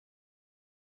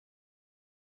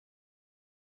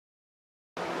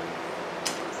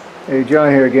Hey, John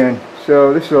here again.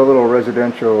 So this is a little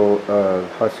residential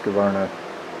Husqvarna,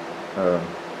 I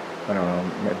don't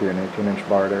know, maybe an 18-inch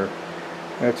bar there.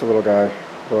 It's a little guy,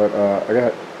 but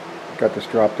I got this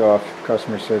dropped off. The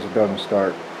customer says it doesn't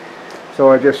start. So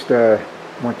I just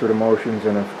went through the motions,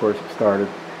 and of course it started.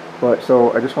 But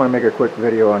so I just want to make a quick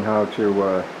video on how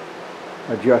to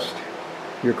adjust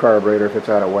your carburetor if it's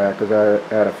out of whack, because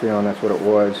I had a feeling that's what it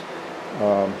was,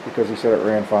 because he said it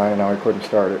ran fine and now he couldn't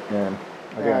start it. And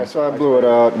again, so I blew it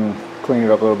out and cleaned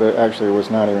it up a little bit. Actually, it was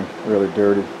not even really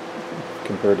dirty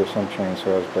compared to some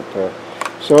chainsaws. But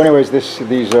so anyways,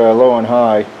 these low and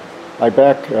high, I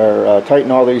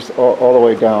tighten all these all the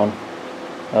way down.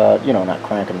 You know, not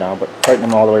crank them down, but tighten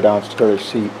them all the way down to their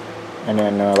seat. And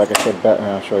then, like I said,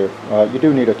 I'll show you. You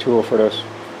do need a tool for this.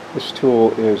 This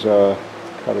tool is,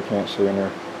 probably can't see in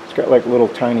there. It's got like little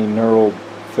tiny knurled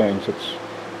things. It's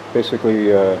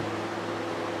basically, it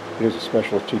is a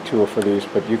specialty tool for these,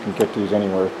 but you can get these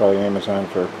anywhere, probably Amazon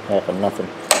for half of nothing.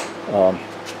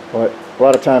 But a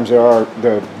lot of times there are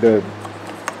the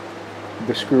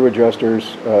screw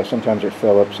adjusters. Sometimes they're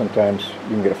Phillips, sometimes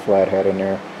you can get a flathead in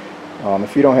there.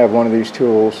 If you don't have one of these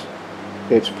tools,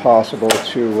 it's possible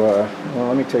to, well,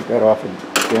 let me take that off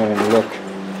again and look.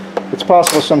 It's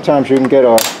possible sometimes you can get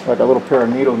like a little pair of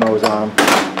needle nose on them.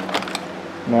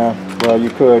 Nah, well, you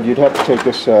could. You'd have to take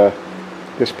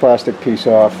this plastic piece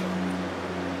off.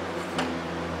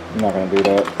 I'm not going to do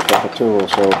that with the tool,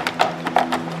 so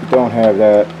if you don't have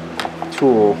that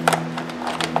tool,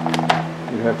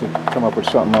 you'd have to come up with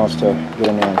something else to get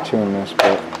in there and tune this.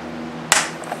 But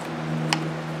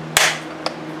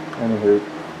anywho,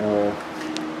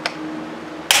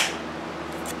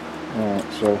 alright,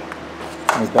 so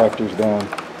let me back these down,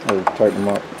 or tighten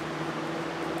them up.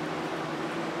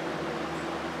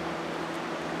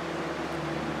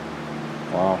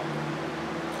 Wow,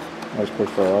 nice push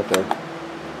far out there.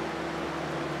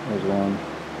 There's one,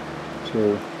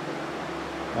 two.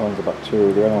 That one's about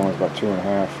 2. The other one's about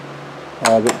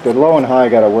 2.5. The low and high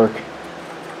got to work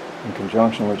in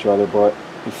conjunction with each other, but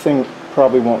the thing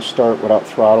probably won't start without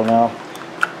throttle now.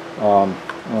 Well,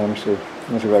 let me see if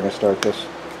I can start this.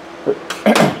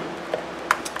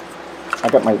 I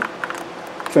got my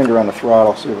finger on the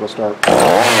throttle, see if it'll start.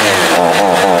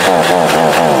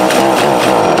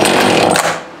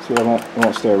 See, it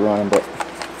won't stay running, but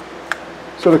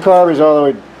so the carb is all the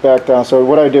way back down. So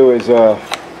what I do is I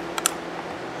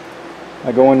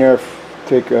go in there,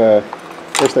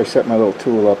 first I set my little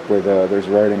tool up with there's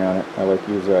writing on it. I like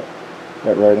to use that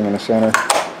writing in the center,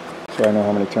 so I know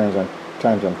how many times I'm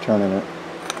turning it.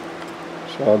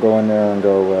 So I'll go in there and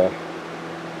go.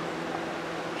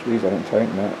 Geez, I didn't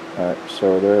tighten that. Alright,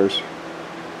 so there's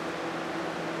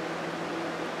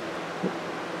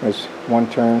one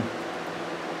turn,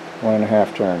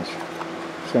 1.5 turns.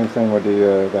 Same thing with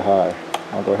the high.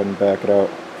 I'll go ahead and back it out.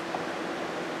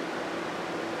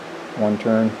 1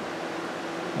 turn,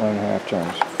 1.5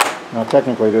 turns. Now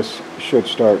technically this should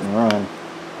start and run,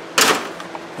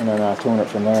 and then I'll tune it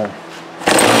from there.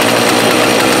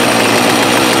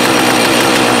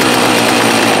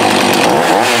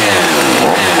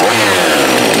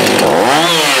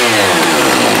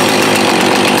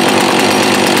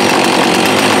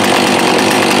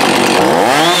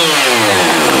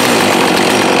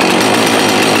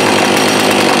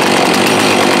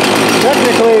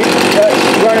 Technically, that's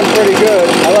running pretty good.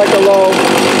 I like the low.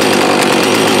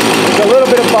 There's a little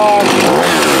bit of bob.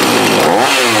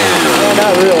 No,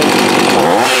 not really.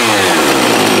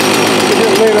 You can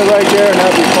just leave it right there and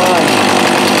that'll be fine.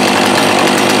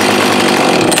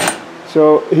 So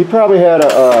he probably had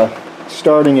a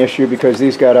starting issue because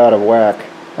these got out of whack.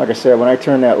 Like I said, when I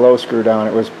turned that low screw down,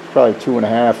 it was probably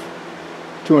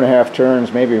 2.5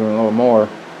 turns, maybe even a little more.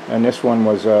 And this one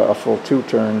was a full 2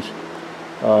 turns.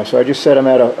 So I just set them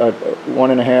at a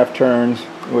 1.5 turns,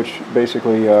 which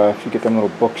basically, if you get them little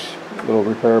books, little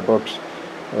repair books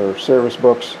or service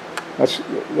books, that's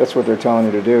what they're telling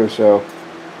you to do. So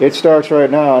it starts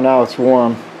right now. Now it's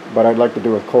warm, but I'd like to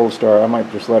do a cold start. I might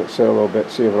just let it sit a little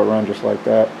bit, see if it'll run just like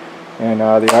that. And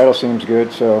the idle seems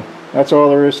good. So that's all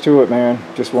there is to it, man.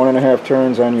 Just 1.5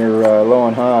 turns on your low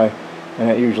and high, and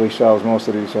that usually solves most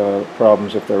of these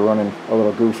problems if they're running a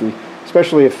little goofy.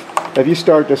 Especially if you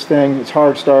start this thing, it's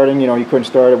hard starting, you know, you couldn't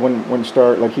start it, wouldn't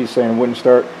start, like he's saying, wouldn't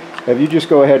start. If you just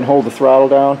go ahead and hold the throttle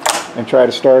down and try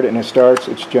to start it and it starts,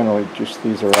 it's generally just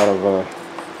these are out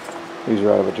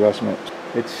of adjustment.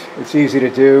 It's easy to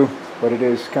do, but it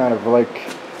is kind of like,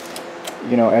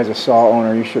 you know, as a saw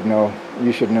owner, you should know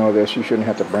this. You shouldn't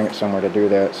have to bring it somewhere to do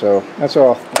that. So that's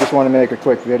all. I just want to make a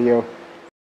quick video.